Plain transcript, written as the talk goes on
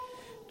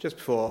Just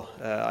before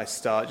I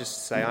start, just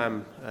to say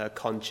I'm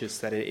conscious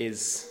that it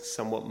is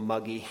somewhat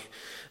muggy.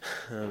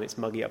 It's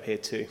muggy up here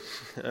too.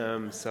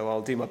 So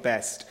I'll do my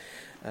best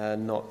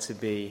not to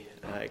be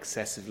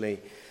excessively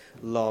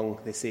long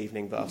this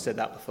evening, but I've said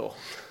that before.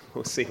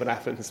 We'll see what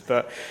happens,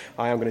 but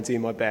I am going to do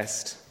my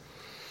best.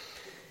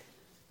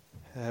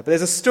 But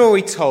there's a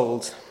story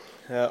told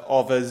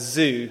of a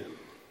zoo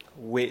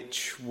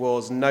which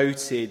was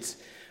noted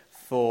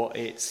for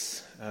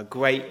its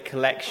great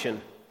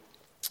collection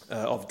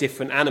of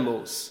different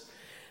animals.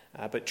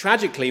 But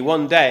tragically,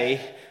 one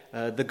day,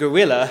 the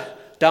gorilla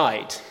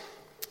died.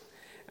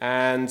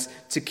 And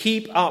to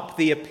keep up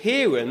the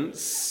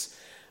appearance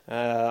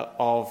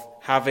of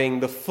having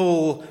the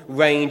full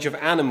range of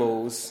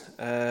animals,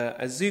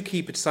 a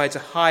zookeeper decided to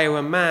hire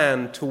a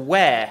man to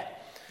wear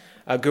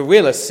a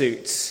gorilla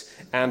suit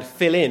and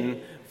fill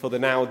in for the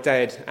now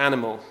dead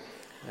animal.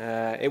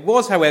 It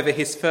was, however,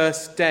 his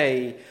first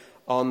day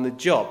on the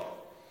job,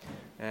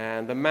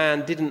 and the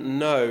man didn't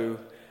know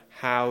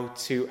how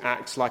to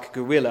act like a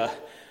gorilla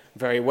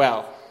very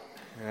well.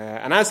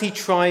 And as he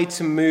tried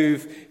to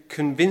move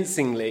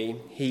convincingly,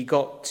 he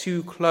got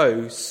too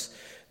close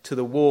to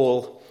the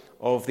wall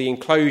of the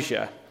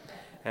enclosure,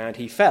 and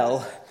he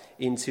fell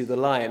into the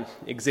lion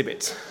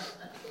exhibit.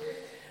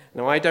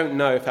 Now, I don't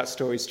know if that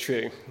story is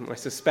true. I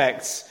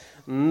suspect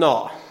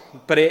not.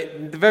 But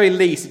at the very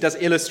least, it does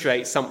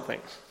illustrate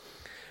something.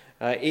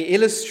 It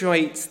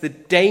illustrates the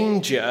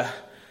danger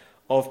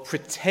of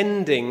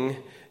pretending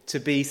to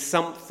be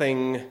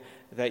something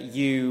that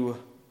you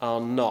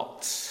are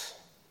not.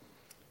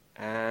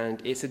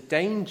 And it's a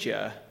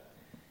danger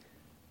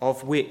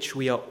of which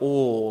we are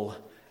all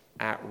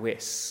at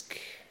risk.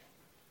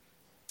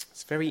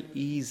 It's very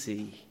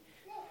easy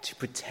to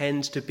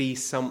pretend to be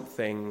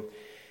something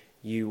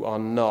you are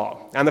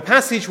not. And the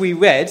passage we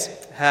read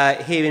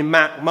here in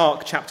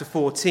Mark chapter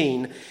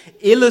 14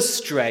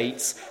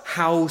 illustrates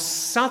how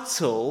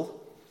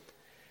subtle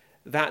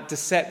that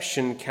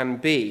deception can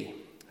be.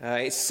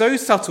 It's so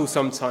subtle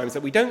sometimes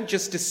that we don't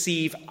just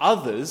deceive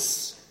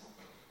others,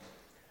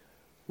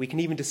 we can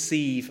even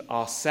deceive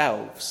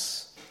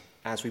ourselves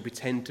as we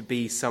pretend to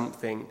be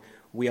something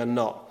we are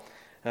not.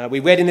 We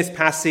read in this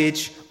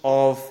passage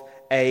of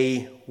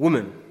a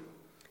woman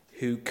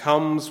who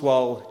comes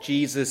while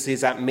Jesus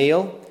is at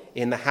meal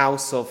in the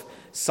house of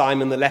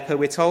Simon the leper,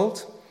 we're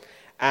told,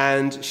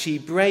 and she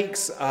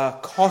breaks a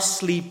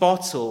costly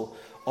bottle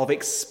of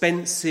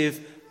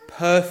expensive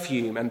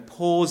perfume and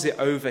pours it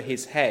over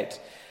his head.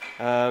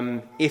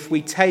 If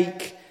we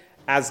take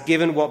as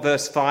given what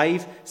verse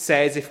 5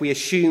 says, if we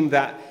assume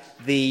that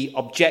the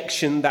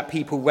objection that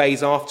people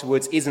raise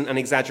afterwards isn't an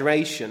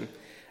exaggeration,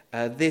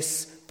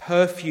 this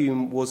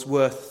perfume was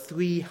worth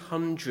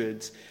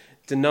 300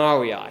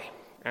 denarii.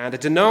 And a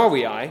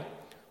denarius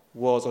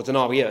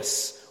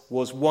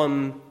was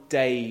 1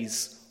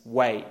 day's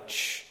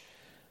wage.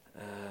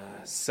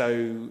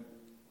 So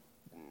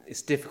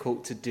it's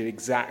difficult to do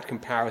exact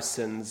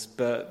comparisons,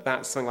 but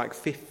that's something like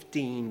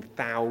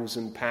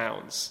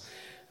 £15,000.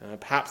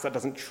 Perhaps that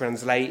doesn't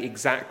translate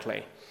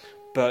exactly,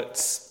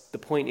 but the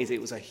point is it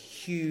was a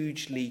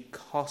hugely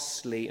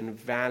costly and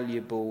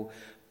valuable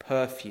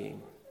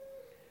perfume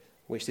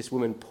which this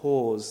woman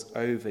pours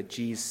over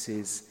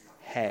Jesus'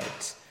 head.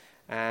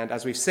 And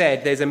as we've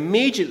said, there's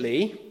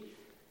immediately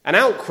an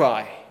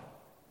outcry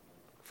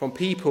from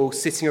people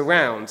sitting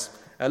around.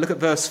 Look at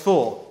verse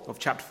 4 of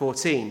chapter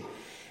 14.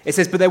 It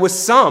says, "But there were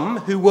some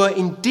who were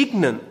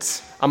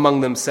indignant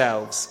among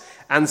themselves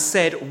and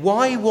said,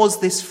 'Why was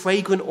this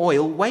fragrant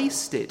oil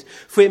wasted?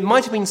 For it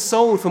might have been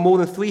sold for more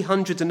than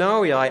 300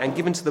 denarii and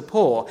given to the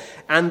poor.'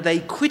 And they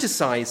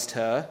criticized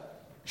her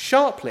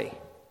sharply."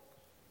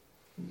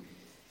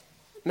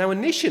 Now,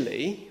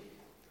 initially,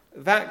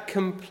 that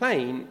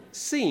complaint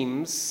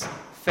seems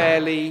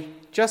fairly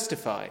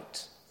justified.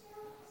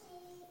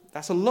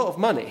 That's a lot of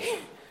money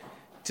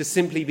to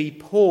simply be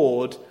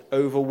poured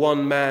over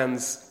one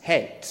man's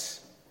head.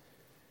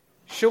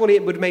 Surely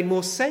it would have made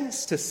more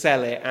sense to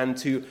sell it and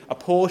to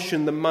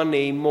apportion the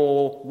money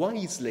more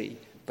wisely,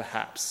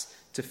 perhaps,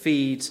 to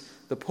feed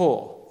the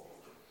poor.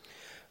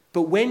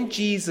 But when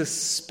Jesus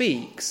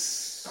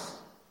speaks,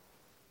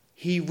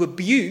 he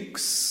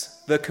rebukes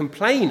the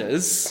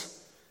complainers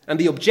and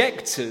the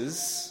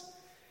objectors,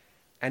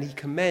 and he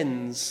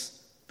commends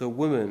the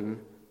woman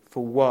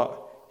for what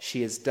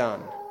she has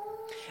done.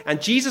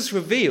 And Jesus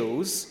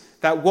reveals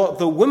that what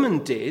the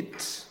woman did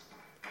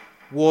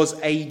was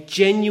a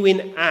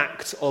genuine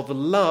act of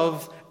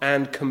love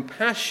and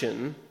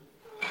compassion,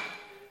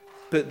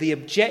 but the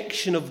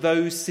objection of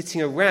those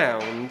sitting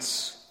around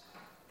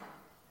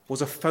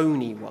was a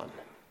phony one.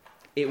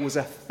 It was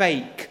a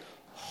fake,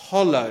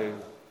 hollow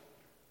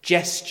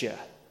gesture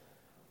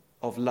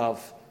of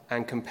love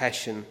and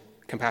compassion,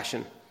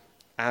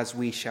 as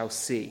we shall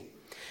see.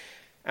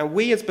 And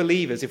we as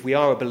believers, if we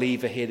are a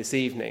believer here this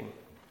evening,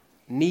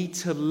 need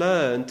to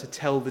learn to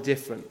tell the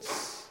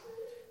difference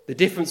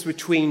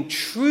between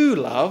true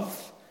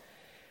love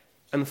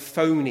and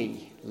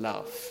phony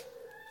love,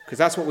 because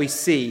that's what we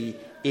see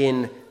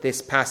in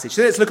this passage.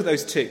 So let's look at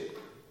those two.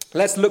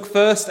 Let's look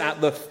first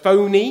at the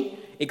phony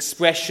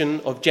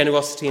expression of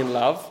generosity and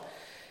love,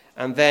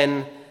 and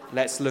then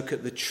let's look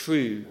at the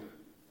true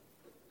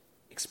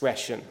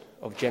expression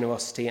of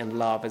generosity and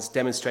love as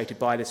demonstrated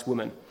by this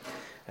woman.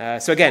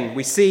 So again,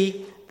 we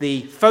see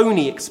the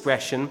phony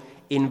expression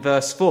in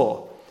verse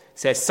 4. It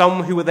says,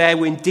 "Some who were there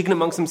were indignant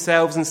amongst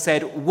themselves and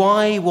said,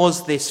 'Why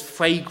was this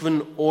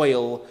fragrant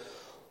oil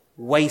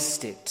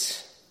wasted?'"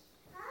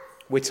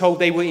 We're told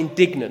they were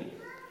indignant.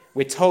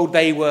 We're told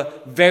they were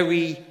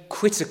very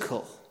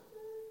critical.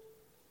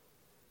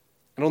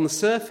 And on the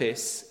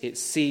surface, it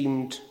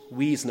seemed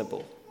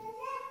reasonable.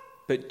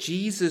 But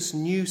Jesus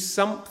knew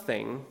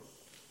something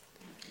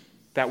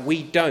that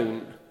we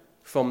don't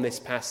from this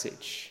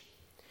passage.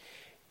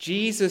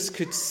 Jesus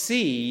could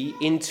see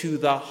into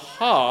the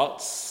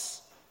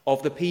hearts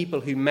of the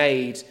people who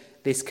made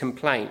this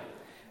complaint.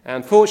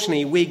 And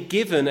fortunately, we're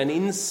given an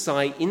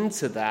insight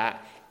into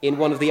that in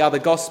one of the other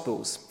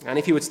Gospels. And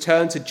if you were to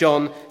turn to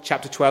John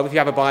chapter 12, if you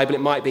have a Bible,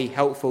 it might be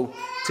helpful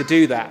to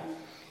do that.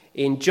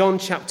 In John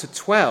chapter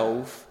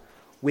 12,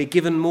 we're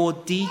given more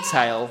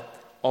detail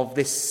of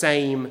this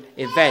same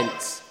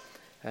event.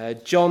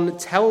 John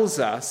tells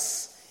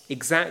us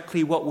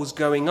exactly what was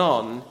going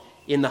on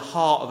in the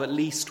heart of at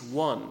least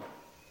one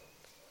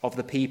of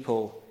the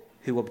people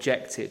who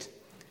objected.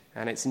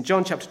 And it's in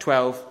John chapter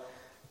 12,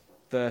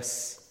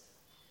 verse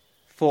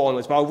 4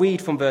 onwards. But I'll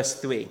read from verse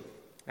 3.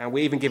 And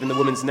we're even given the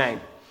woman's name.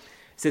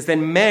 It says,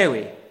 "Then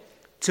Mary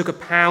took a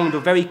pound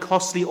of very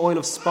costly oil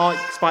of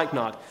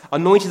spikenard,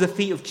 anointed the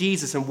feet of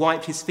Jesus and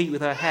wiped his feet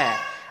with her hair.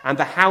 And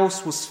the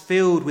house was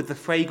filled with the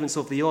fragrance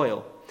of the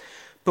oil.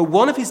 But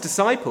one of his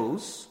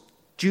disciples,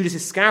 Judas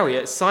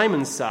Iscariot,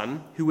 Simon's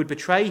son, who would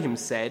betray him,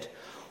 said,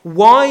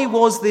 'Why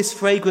was this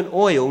fragrant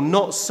oil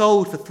not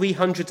sold for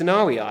 300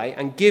 denarii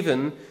and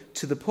given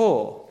to the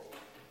poor?'"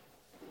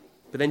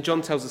 But then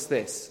John tells us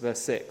this, verse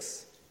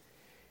 6.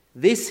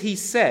 "This he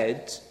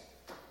said,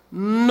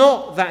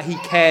 not that he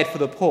cared for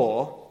the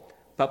poor,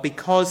 but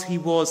because he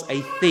was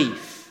a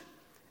thief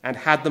and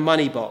had the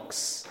money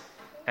box,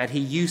 and he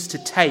used to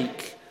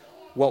take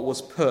what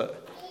was put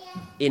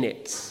in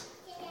it."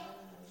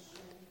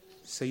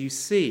 So you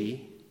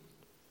see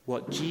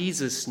what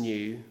Jesus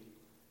knew,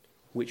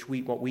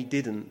 what we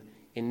didn't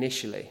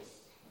initially.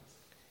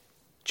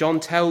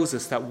 John tells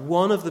us that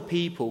one of the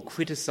people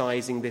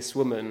criticizing this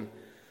woman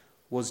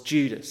was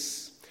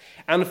Judas.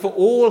 And for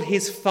all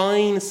his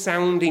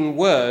fine-sounding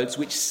words,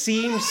 which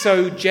seemed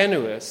so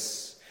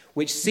generous,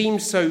 which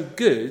seemed so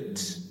good,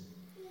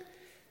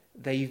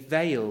 they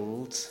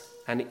veiled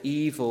an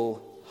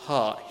evil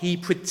heart. He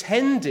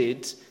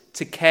pretended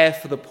to care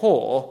for the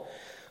poor,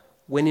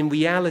 when in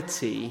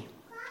reality,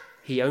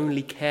 he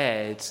only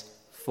cared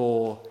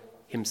for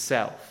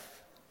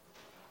himself.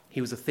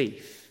 He was a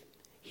thief.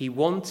 He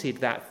wanted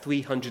that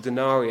 300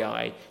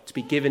 denarii to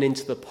be given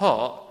into the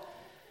pot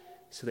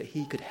so that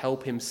he could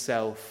help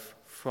himself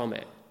from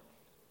it.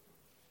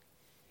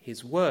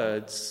 His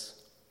words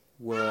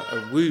were a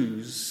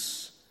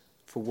ruse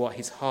for what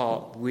his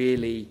heart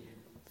really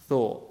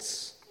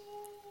thought.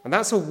 And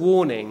that's a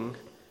warning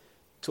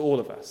to all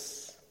of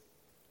us.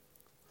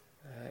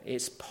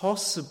 It's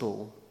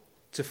possible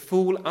to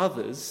fool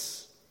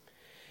others.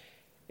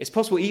 It's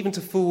possible even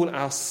to fool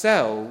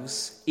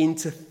ourselves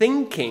into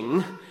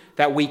thinking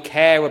that we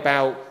care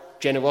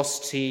about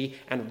generosity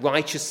and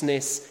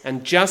righteousness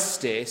and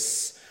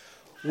justice,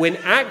 when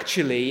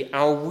actually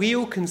our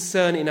real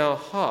concern in our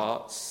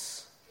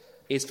hearts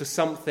is for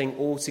something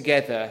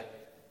altogether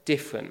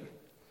different.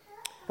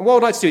 And what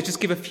I'd like to do is just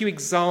give a few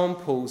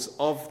examples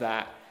of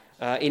that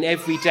in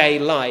everyday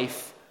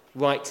life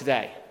right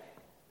today.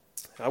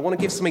 I want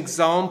to give some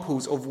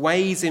examples of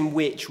ways in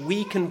which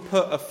we can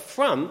put a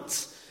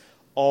front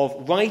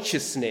of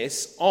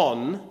righteousness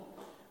on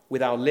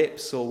with our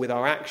lips or with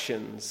our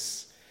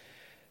actions,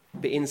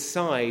 but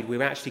inside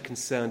we're actually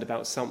concerned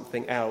about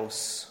something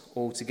else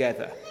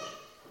altogether.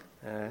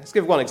 Let's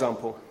give one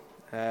example.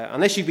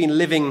 Unless you've been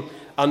living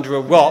under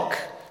a rock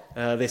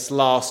this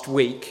last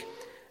week,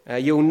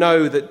 you'll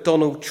know that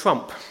Donald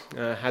Trump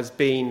has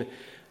been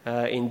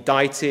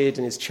indicted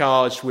and is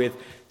charged with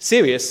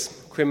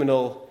serious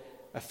criminal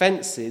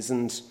offences,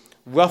 and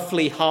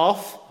roughly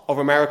half of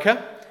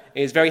America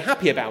is very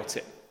happy about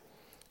it,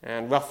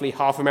 and roughly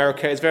half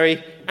America is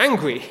very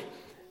angry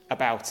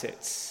about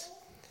it.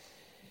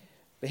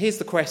 But here's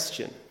the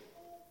question: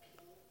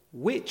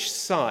 which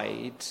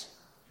side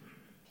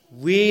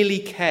really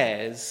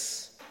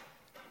cares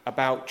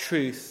about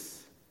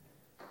truth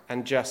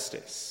and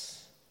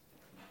justice?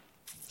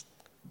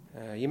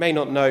 You may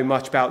not know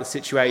much about the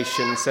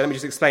situation, so let me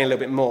just explain a little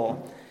bit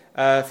more.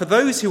 For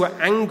those who are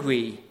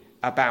angry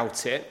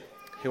about it,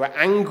 who are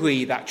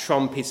angry that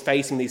Trump is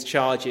facing these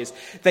charges,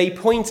 they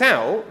point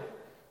out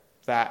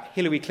that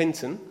Hillary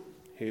Clinton,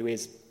 who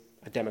is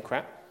a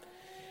Democrat,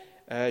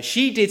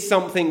 she did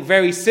something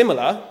very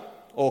similar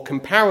or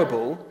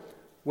comparable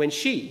when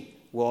she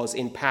was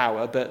in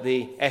power, but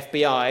the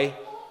FBI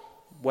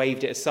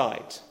waved it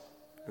aside.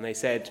 And they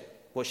said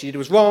what she did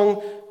was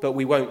wrong, but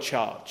we won't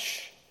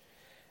charge.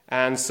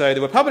 And so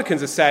the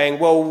Republicans are saying,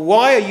 well,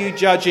 why are you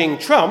judging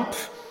Trump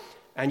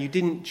and you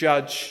didn't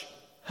judge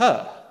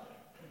her?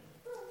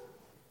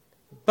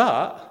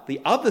 But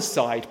the other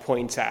side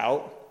point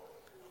out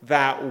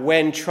that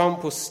when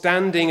Trump was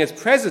standing as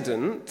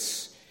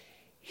president,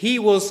 he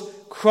was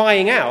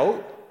crying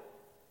out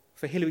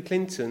for Hillary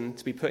Clinton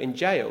to be put in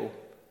jail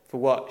for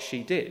what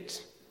she did.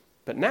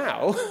 But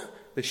now,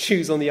 the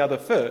shoe's on the other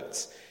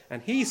foot,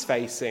 and he's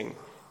facing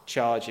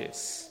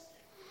charges.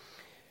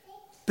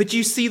 But do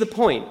you see the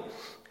point?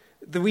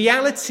 The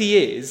reality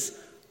is,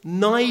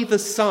 neither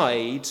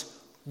side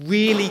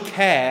really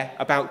care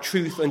about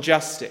truth and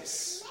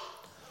justice.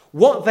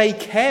 What they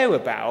care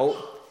about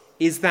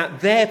is that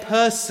their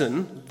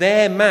person,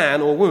 their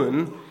man or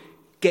woman,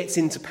 gets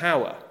into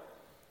power.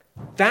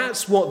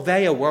 That's what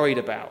they are worried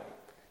about.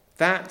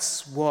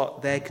 That's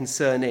what their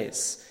concern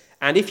is.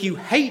 And if you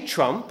hate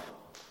Trump,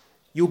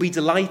 you'll be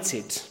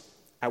delighted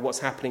at what's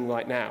happening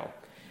right now.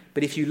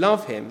 But if you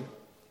love him,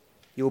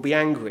 you'll be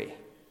angry.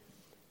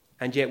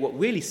 And yet what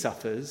really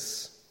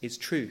suffers is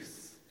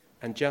truth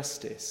and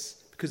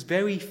justice, because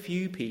very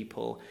few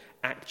people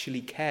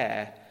actually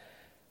care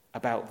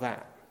about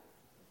that.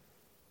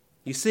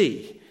 You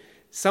see,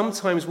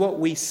 sometimes what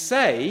we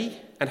say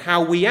and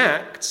how we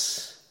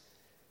act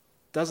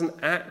doesn't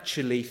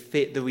actually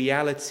fit the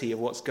reality of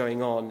what's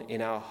going on in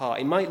our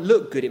heart. It might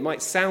look good, it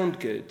might sound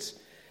good,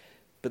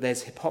 but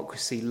there's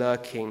hypocrisy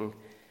lurking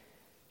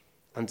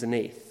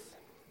underneath.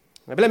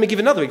 But let me give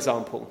another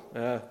example,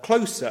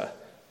 closer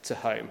to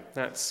home.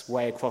 That's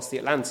way across the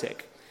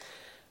Atlantic.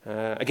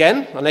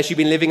 Again, unless you've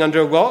been living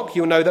under a rock,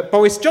 you'll know that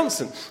Boris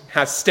Johnson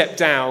has stepped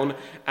down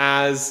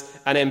as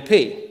an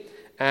MP,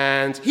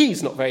 and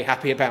he's not very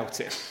happy about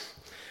it.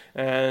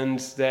 And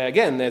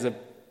there's a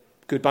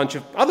good bunch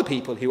of other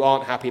people who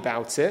aren't happy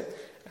about it,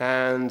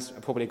 and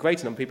probably a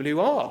greater number of people who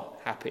are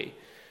happy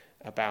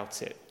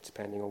about it,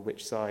 depending on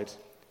which side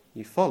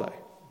you follow.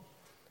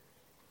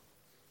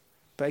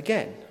 But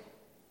again,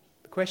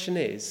 the question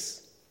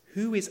is,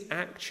 who is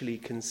actually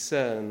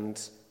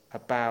concerned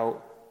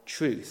about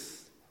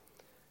truth?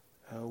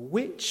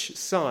 Which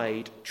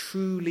side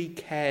truly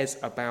cares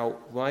about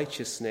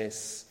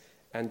righteousness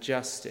and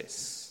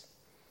justice?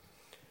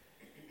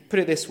 Put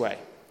it this way.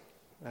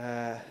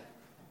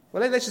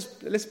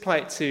 Let's apply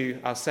it to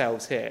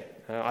ourselves here.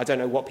 I don't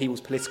know what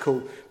people's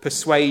political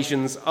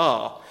persuasions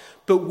are,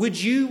 but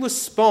would you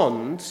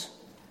respond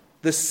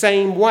the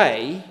same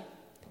way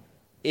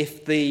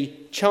if the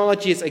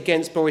charges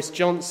against Boris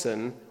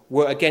Johnson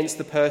were against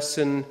the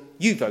person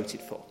you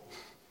voted for?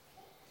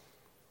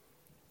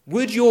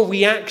 Would your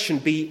reaction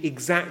be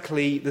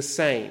exactly the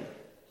same?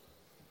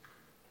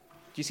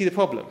 Do you see the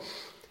problem?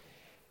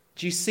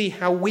 Do you see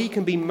how we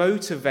can be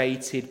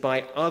motivated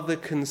by other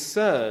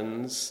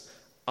concerns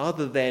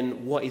other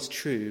than what is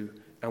true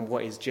and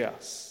what is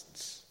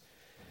just?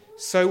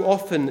 So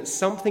often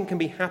something can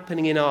be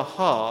happening in our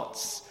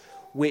hearts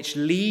which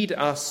lead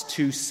us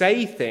to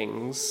say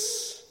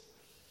things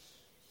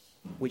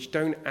which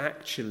don't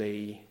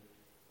actually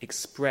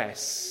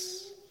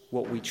express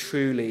what we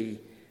truly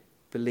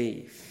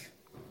believe.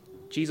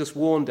 Jesus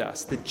warned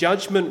us, the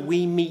judgment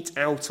we mete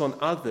out on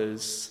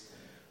others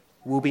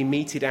will be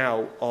meted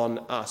out on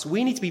us.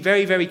 We need to be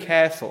very, very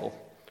careful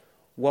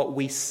what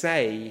we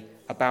say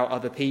about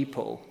other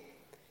people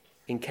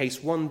in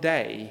case one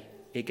day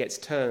it gets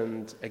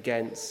turned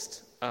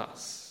against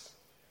us.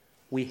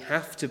 We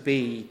have to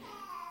be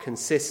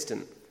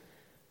consistent.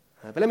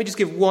 But let me just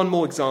give one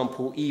more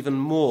example, even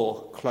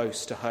more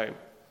close to home.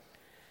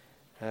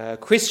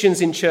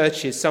 Christians in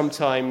churches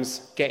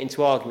sometimes get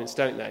into arguments,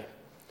 don't they?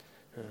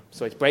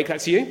 Sorry to break that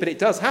to you, but it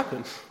does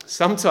happen.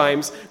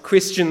 Sometimes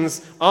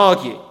Christians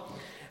argue,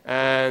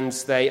 and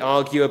they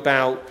argue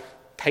about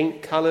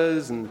paint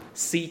colours and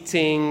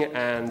seating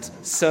and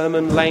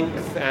sermon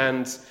length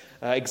and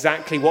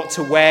exactly what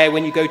to wear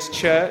when you go to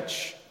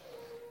church.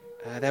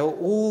 There are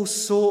all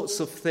sorts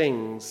of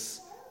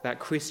things that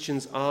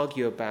Christians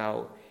argue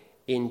about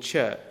in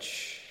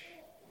church.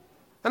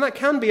 And that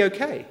can be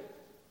okay.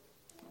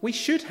 We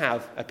should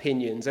have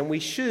opinions and we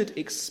should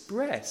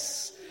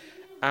express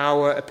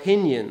our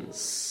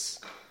opinions.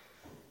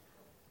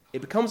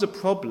 It becomes a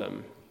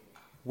problem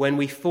when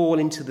we fall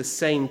into the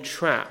same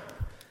trap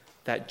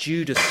that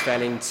Judas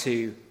fell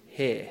into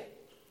here.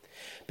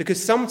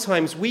 Because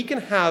sometimes we can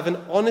have an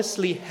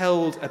honestly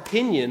held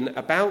opinion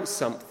about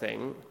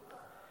something,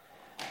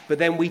 but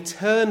then we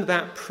turn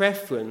that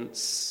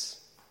preference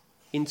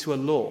into a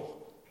law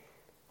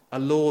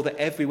that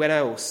everyone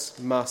else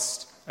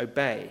must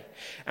obey.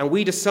 And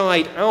we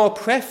decide our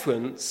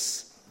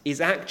preference is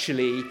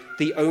actually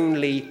the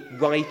only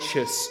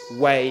righteous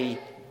way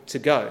to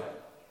go.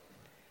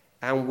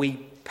 And we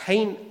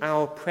paint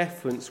our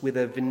preference with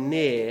a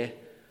veneer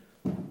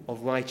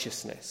of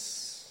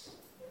righteousness.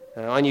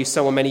 I knew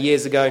someone many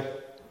years ago,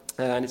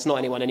 and it's not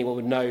anyone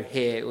would know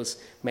here, it was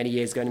many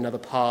years ago in another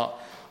part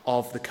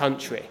of the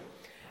country.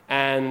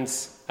 And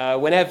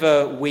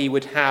whenever we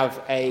would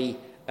have a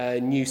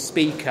new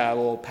speaker,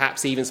 or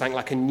perhaps even something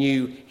like a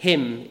new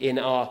hymn in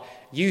our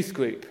youth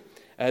group,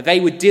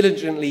 they would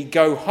diligently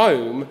go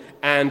home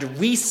and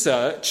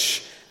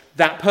research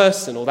that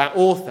person or that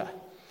author.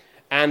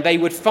 And they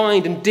would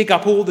find and dig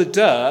up all the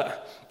dirt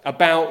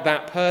about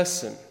that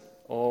person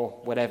or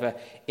whatever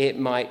it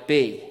might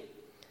be.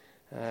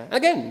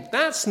 Again,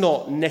 that's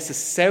not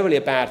necessarily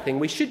a bad thing.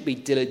 We should be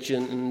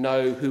diligent and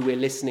know who we're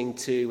listening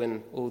to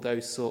and all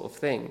those sort of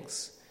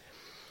things.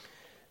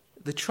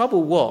 The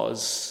trouble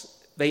was,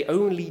 they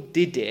only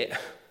did it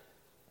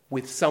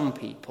with some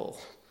people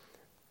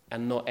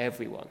and not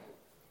everyone.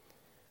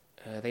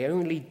 They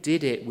only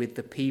did it with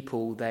the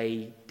people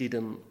they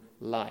didn't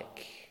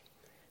like.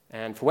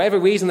 And for whatever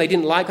reason, they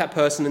didn't like that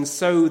person, and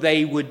so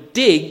they would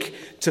dig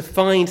to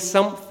find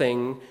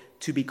something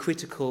to be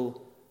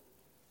critical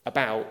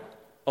about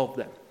of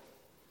them.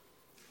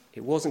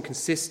 It wasn't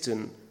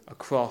consistent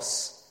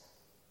across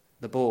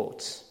the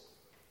board.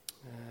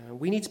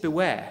 We need to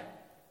beware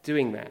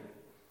doing that,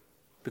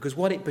 because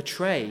what it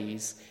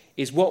betrays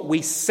is what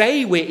we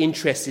say we're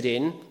interested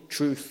in,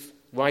 truth,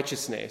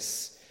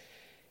 righteousness,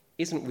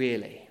 isn't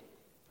really.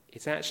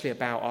 It's actually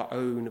about our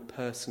own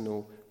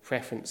personal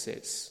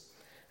preferences.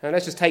 Now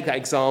let's just take that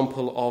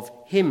example of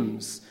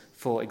hymns,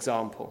 for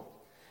example.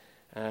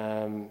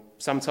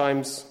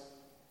 Sometimes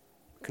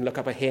you can look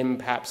up a hymn,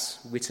 perhaps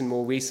written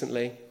more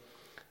recently,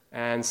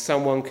 and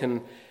someone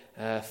can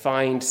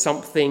find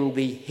something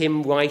the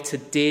hymn writer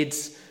did,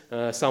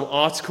 some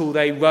article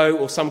they wrote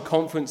or some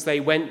conference they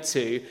went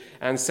to,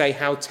 and say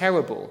how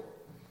terrible,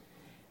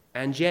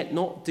 and yet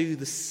not do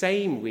the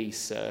same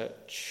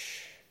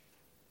research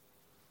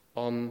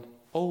on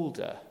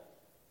older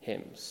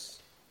hymns.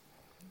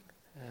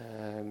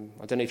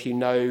 I don't know if you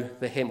know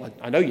the hymn.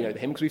 I know you know the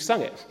hymn because we've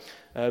sung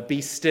it.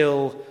 Be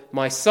Still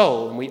My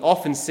Soul. And we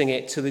often sing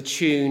it to the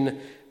tune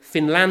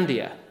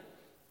Finlandia.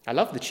 I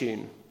love the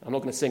tune. I'm not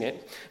going to sing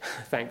it,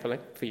 thankfully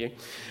for you.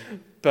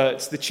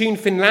 But the tune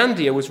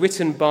Finlandia was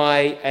written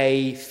by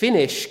a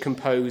Finnish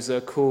composer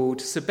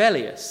called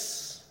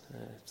Sibelius.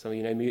 Some of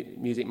you know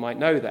music might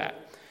know that.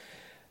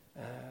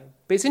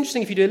 But it's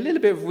interesting if you do a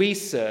little bit of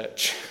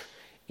research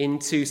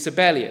into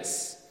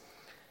Sibelius.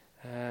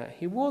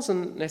 He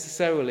wasn't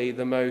necessarily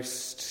the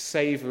most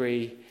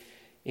savoury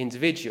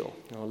individual.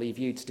 I'll leave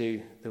you to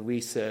do the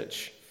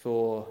research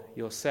for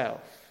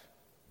yourself.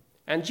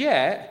 And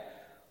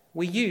yet,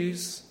 we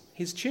use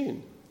his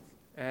tune.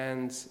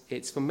 And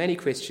it's, for many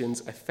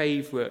Christians, a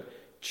favourite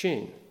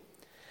tune.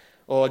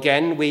 Or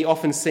again, we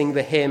often sing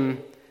the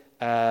hymn,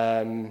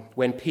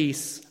 When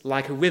Peace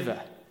Like a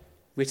River,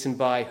 written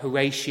by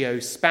Horatio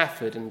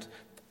Spafford. And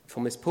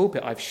from this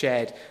pulpit, I've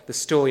shared the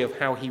story of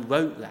how he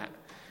wrote that.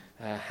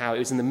 How it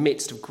was in the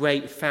midst of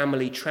great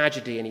family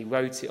tragedy, and he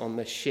wrote it on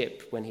the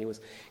ship when he was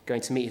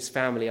going to meet his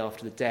family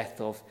after the death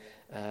of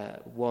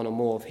one or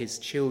more of his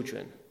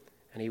children.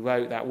 And he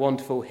wrote that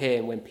wonderful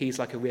hymn, When peace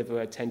like a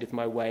river attendeth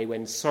my way,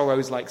 when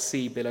sorrows like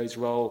sea billows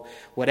roll,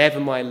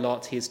 whatever my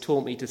lot, he has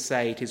taught me to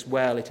say, it is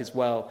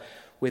well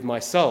with my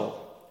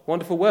soul.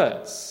 Wonderful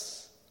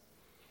words.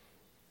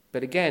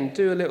 But again,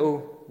 do a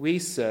little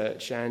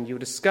research and you'll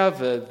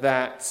discover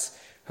that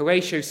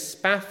Horatio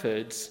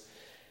Spafford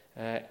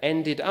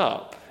ended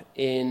up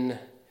in,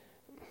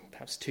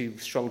 perhaps too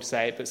strong to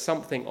say it, but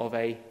something of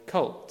a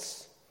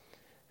cult.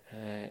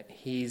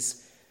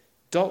 His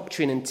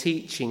doctrine and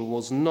teaching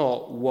was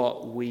not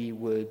what we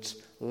would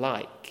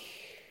like.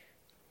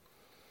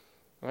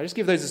 I'll just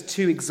give those as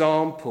two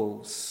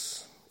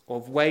examples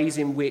of ways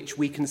in which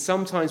we can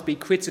sometimes be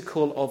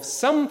critical of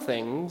some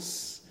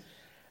things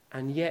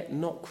and yet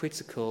not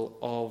critical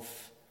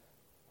of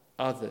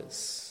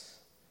others.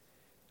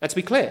 And to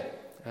be clear,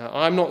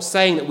 I'm not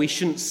saying that we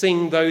shouldn't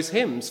sing those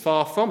hymns,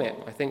 far from it.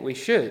 I think we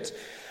should.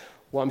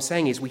 What I'm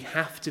saying is we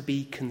have to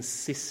be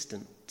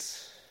consistent.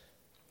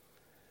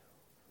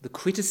 The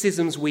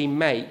criticisms we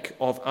make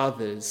of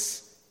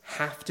others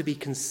have to be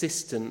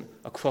consistent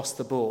across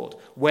the board,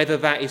 whether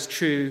that is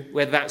true,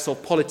 whether that's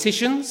of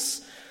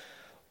politicians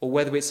or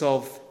whether it's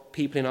of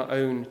people in our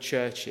own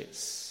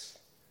churches.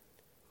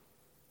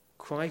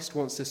 Christ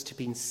wants us to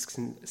be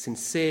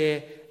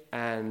sincere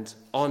and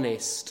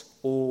honest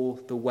all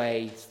the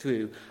way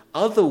through.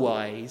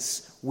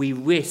 Otherwise, we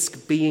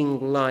risk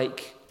being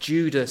like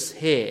Judas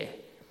here,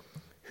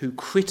 who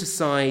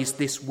criticised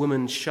this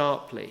woman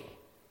sharply.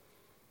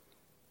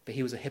 But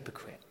he was a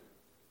hypocrite.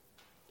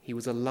 He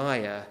was a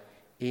liar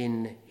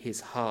in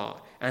his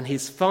heart. And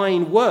his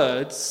fine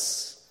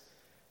words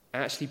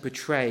actually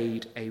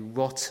betrayed a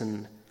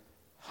rotten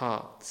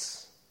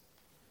heart.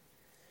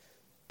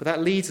 But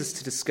that leads us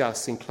to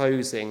discuss, in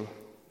closing,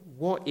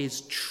 what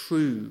is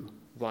true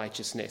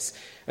righteousness.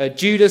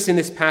 Judas in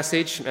this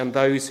passage and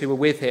those who were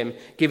with him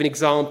give an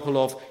example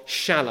of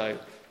shallow,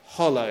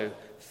 hollow,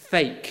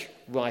 fake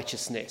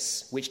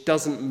righteousness, which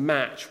doesn't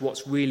match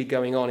what's really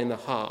going on in the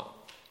heart.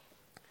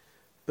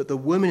 But the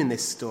woman in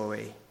this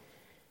story,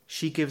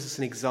 she gives us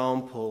an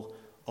example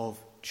of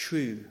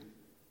true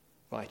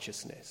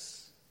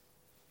righteousness,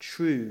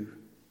 true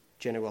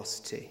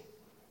generosity.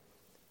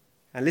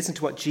 And listen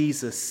to what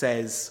Jesus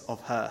says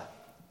of her,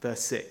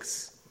 verse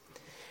 6.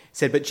 He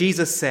said, but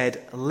Jesus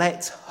said,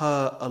 let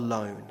her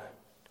alone.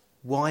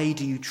 Why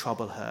do you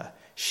trouble her?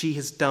 She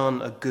has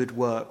done a good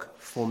work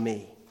for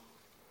me.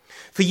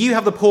 For you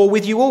have the poor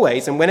with you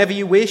always, and whenever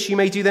you wish, you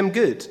may do them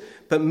good.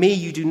 But me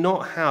you do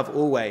not have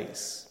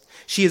always.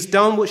 She has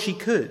done what she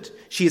could.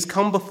 She has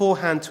come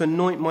beforehand to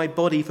anoint my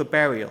body for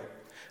burial.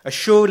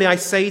 Assuredly, I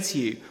say to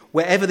you,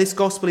 wherever this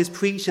gospel is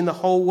preached in the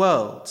whole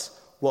world,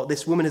 what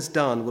this woman has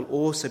done will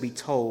also be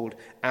told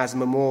as a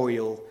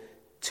memorial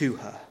to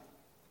her.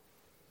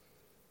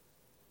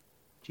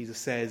 Jesus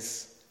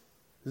says,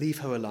 leave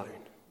her alone.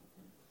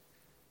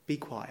 Be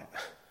quiet.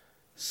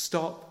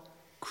 Stop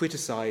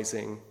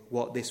criticizing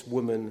what this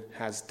woman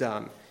has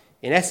done.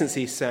 In essence,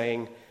 he's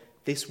saying,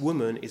 this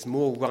woman is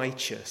more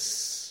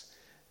righteous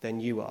than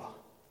you are.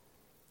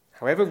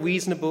 However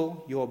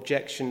reasonable your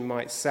objection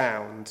might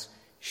sound,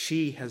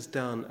 she has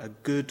done a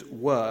good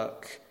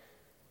work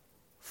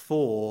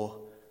for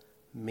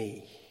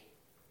me.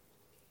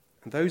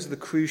 And those are the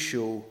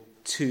crucial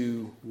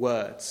two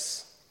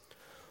words.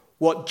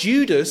 What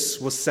Judas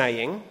was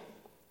saying,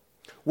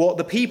 what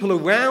the people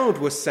around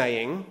were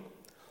saying,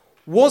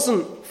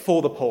 wasn't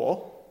for the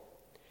poor.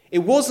 It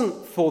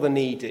wasn't for the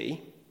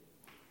needy.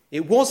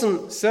 It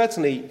wasn't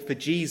certainly for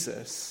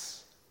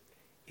Jesus.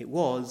 It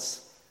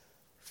was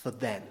for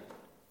them.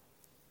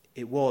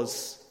 It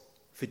was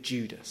for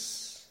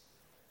Judas.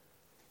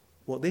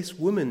 What this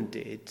woman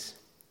did,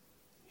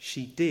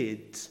 she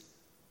did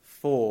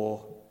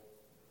for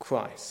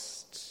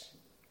Christ.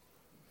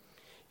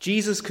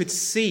 Jesus could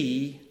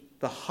see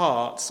the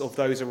hearts of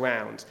those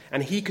around,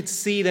 and he could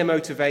see their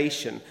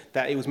motivation,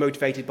 that it was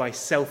motivated by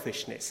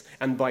selfishness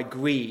and by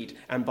greed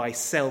and by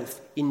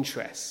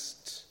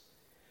self-interest.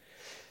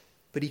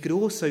 But he could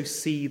also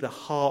see the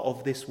heart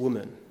of this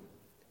woman,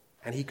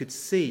 and he could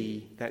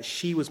see that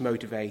she was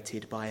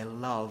motivated by a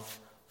love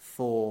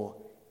for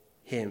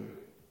him.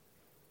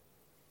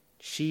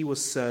 She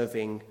was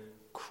serving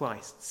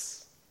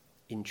Christ's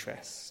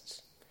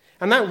interest.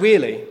 And that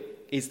really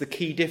is the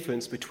key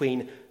difference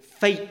between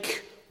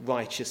fake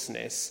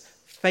righteousness,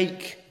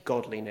 fake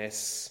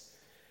godliness,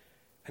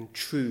 and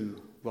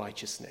true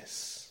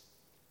righteousness.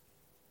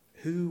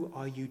 Who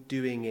are you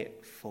doing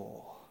it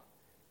for?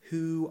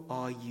 Who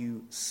are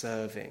you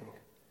serving?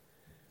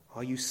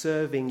 Are you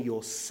serving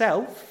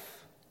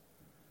yourself?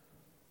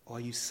 Or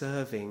are you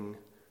serving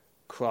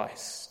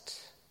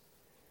Christ?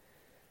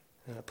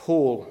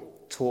 Paul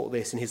taught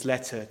this in his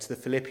letter to the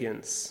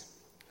Philippians.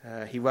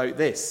 He wrote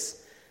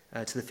this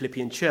to the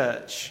Philippian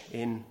church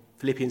in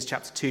Philippians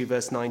chapter 2,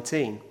 verse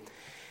 19.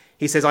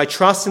 He says, I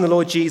trust in the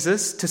Lord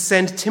Jesus to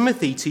send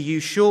Timothy to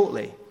you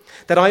shortly,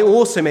 that I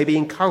also may be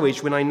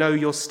encouraged when I know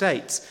your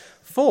state.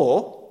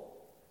 For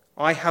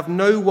I have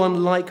no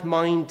one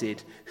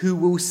like-minded who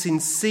will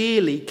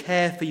sincerely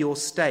care for your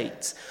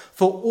state.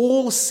 For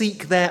all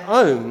seek their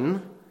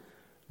own,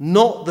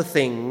 not the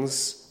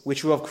things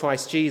which are of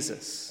Christ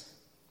Jesus.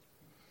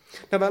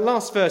 Now that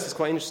last verse is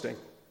quite interesting,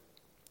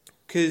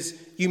 because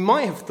you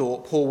might have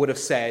thought Paul would have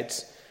said,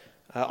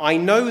 I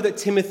know that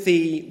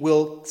Timothy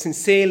will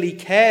sincerely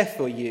care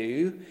for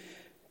you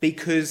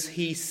because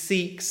he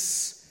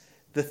seeks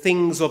the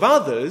things of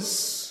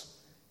others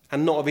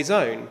and not of his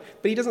own.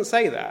 But he doesn't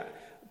say that.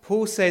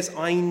 Paul says,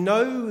 I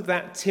know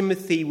that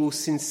Timothy will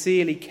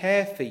sincerely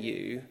care for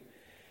you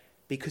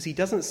because he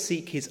doesn't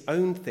seek his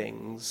own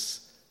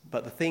things,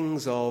 but the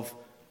things of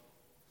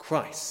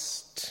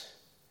Christ.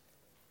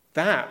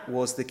 That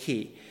was the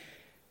key.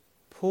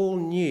 Paul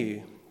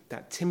knew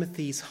that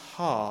Timothy's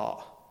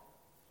heart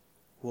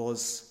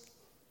was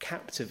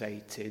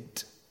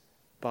captivated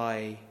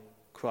by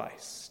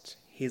Christ.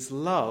 His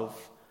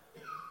love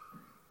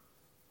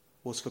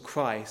was for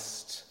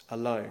Christ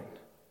alone.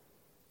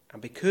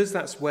 And because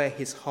that's where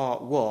his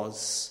heart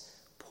was,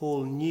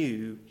 Paul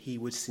knew he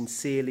would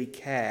sincerely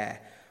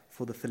care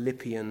for the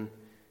Philippian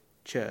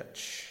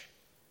church.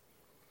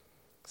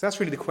 So that's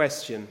really the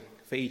question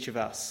for each of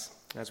us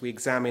as we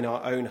examine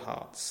our own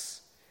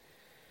hearts.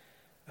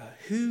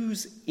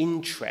 Whose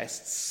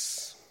interests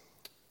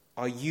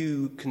are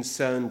you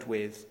concerned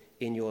with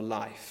in your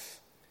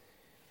life?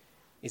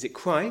 Is it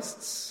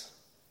Christ's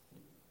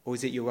or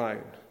is it your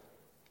own?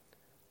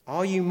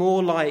 Are you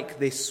more like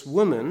this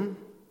woman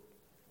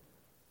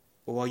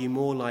or are you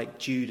more like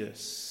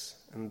Judas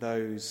and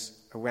those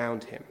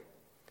around him?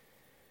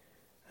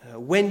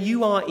 When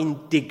you are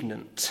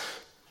indignant,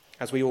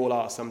 as we all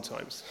are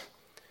sometimes,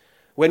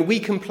 when we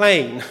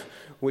complain,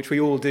 which we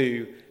all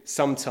do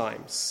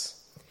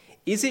sometimes,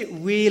 is it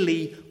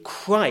really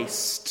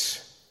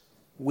Christ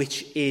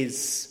which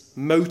is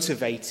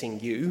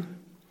motivating you,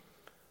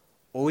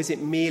 or is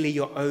it merely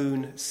your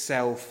own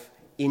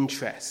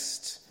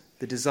self-interest,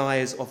 the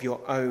desires of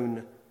your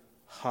own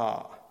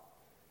heart?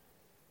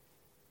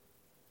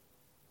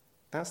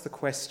 That's the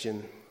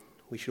question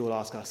we should all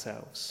ask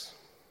ourselves.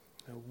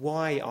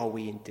 Why are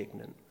we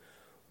indignant?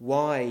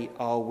 Why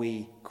are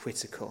we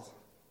critical?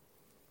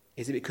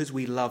 Is it because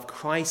we love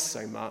Christ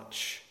so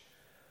much,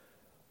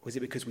 or is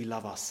it because we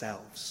love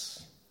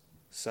ourselves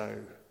so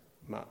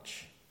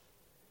much?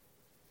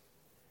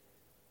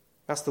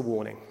 That's the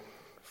warning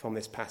from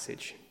this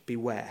passage.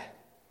 Beware.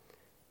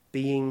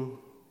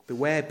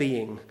 Beware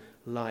being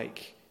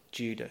like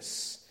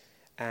Judas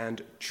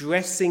and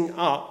dressing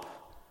up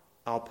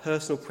our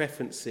personal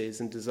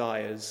preferences and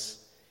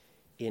desires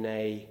in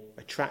an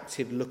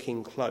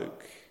attractive-looking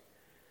cloak,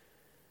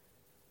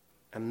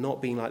 and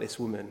not being like this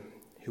woman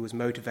who was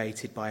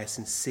motivated by a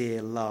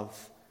sincere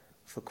love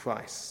for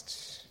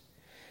Christ.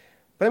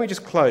 But let me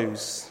just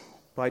close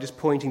by just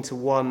pointing to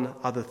one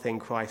other thing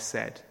Christ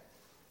said.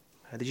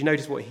 Did you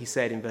notice what he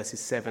said in verses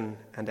 7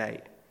 and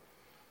 8?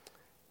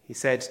 He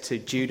said to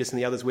Judas and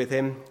the others with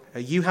him,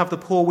 "You have the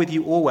poor with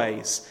you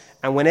always,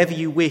 and whenever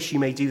you wish you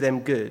may do them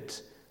good,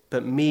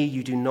 but me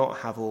you do not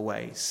have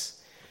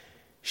always.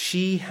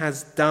 She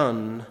has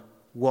done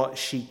what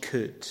she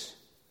could.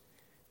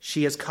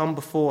 She has come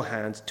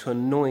beforehand to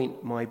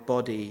anoint my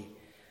body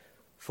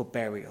for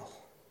burial."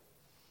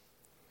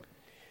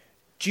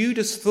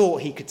 Judas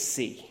thought he could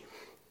see.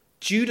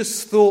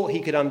 Judas thought he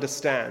could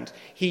understand.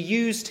 He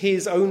used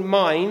his own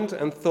mind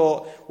and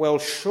thought, well,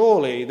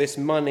 surely this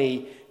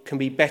money can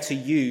be better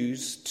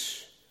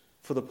used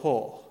for the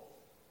poor.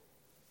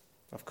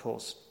 Of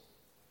course,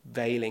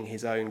 veiling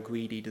his own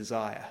greedy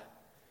desire.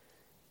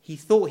 He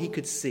thought he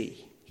could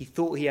see. He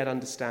thought he had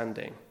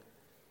understanding.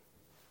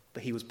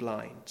 But he was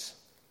blind.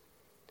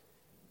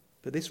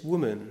 But this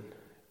woman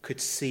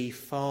could see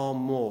far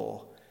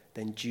more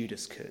than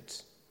Judas could.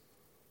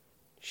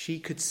 She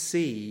could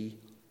see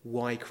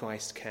why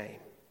Christ came.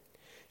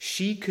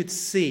 She could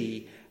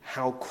see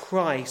how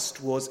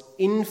Christ was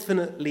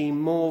infinitely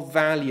more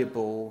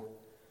valuable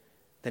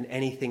than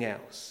anything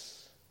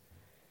else.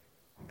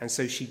 And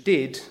so she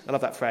did, I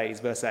love that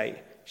phrase, verse 8,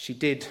 she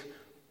did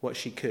what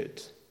she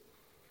could.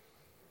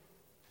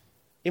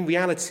 In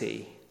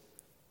reality,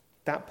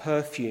 that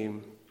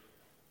perfume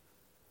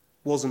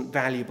wasn't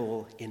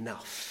valuable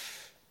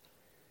enough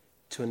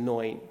to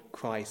anoint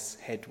Christ's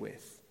head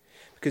with,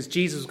 because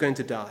Jesus was going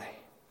to die.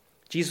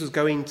 Jesus was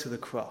going to the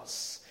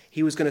cross.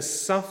 He was going to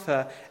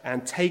suffer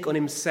and take on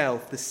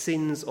himself the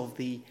sins of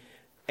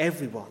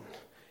everyone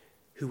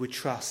who would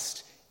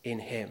trust in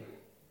him.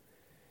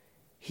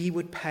 He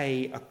would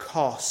pay a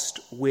cost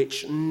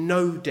which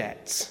no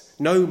debt,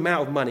 no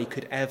amount of money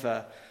could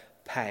ever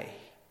pay.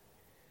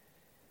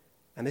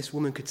 And this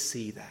woman could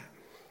see that.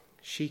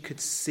 She could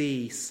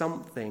see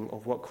something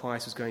of what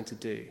Christ was going to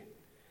do.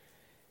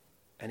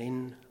 And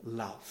in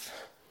love,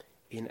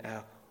 in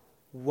a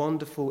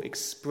wonderful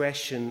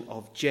expression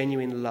of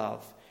genuine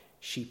love,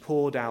 she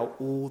poured out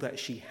all that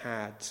she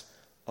had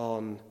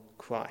on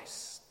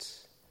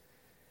Christ.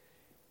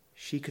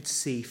 She could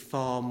see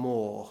far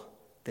more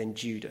than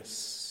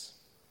Judas.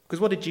 Because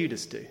what did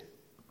Judas do?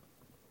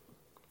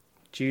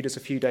 Judas, a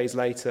few days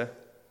later,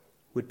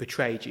 would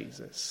betray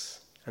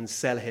Jesus and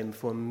sell him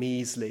for a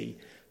measly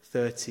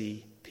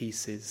 30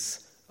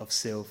 pieces of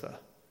silver.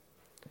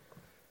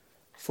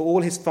 For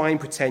all his fine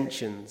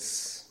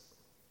pretensions,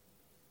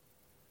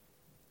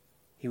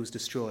 he was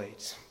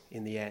destroyed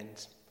in the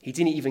end. He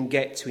didn't even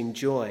get to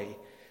enjoy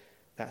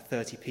that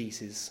 30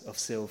 pieces of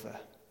silver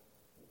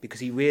because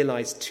he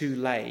realized too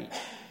late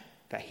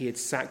that he had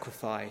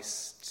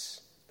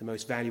sacrificed the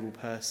most valuable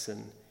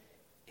person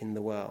in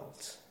the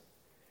world.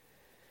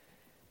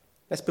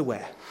 Let's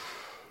beware.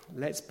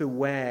 Let's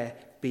beware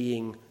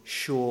being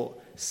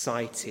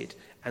short-sighted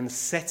and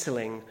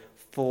settling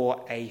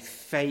for a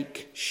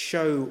fake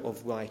show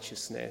of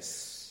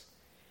righteousness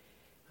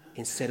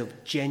instead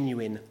of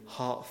genuine,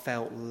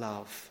 heartfelt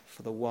love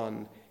for the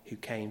one who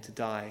came to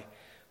die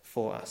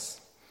for us.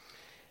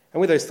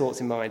 And with those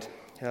thoughts in mind,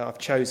 I've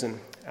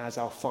chosen as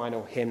our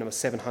final hymn, number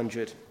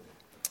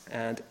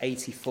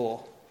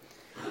 784.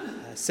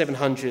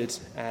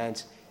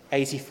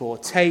 784.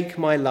 Take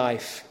my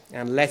life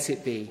and let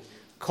it be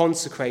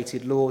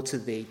consecrated, Lord, to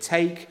thee.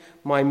 Take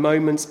my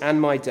moments and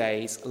my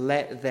days,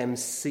 let them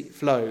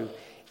flow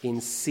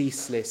in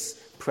ceaseless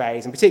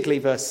praise. And particularly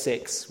verse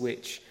 6,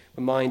 which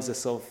reminds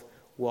us of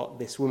what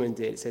this woman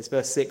did. It says,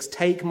 verse 6,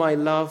 take my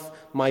love,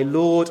 my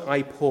Lord,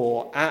 I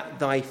pour at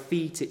thy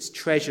feet its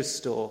treasure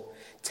store.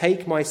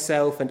 Take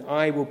myself and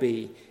I will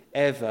be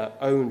ever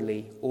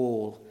only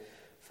all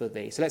for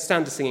thee. So let's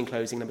stand to sing in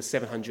closing, number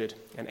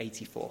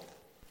 784.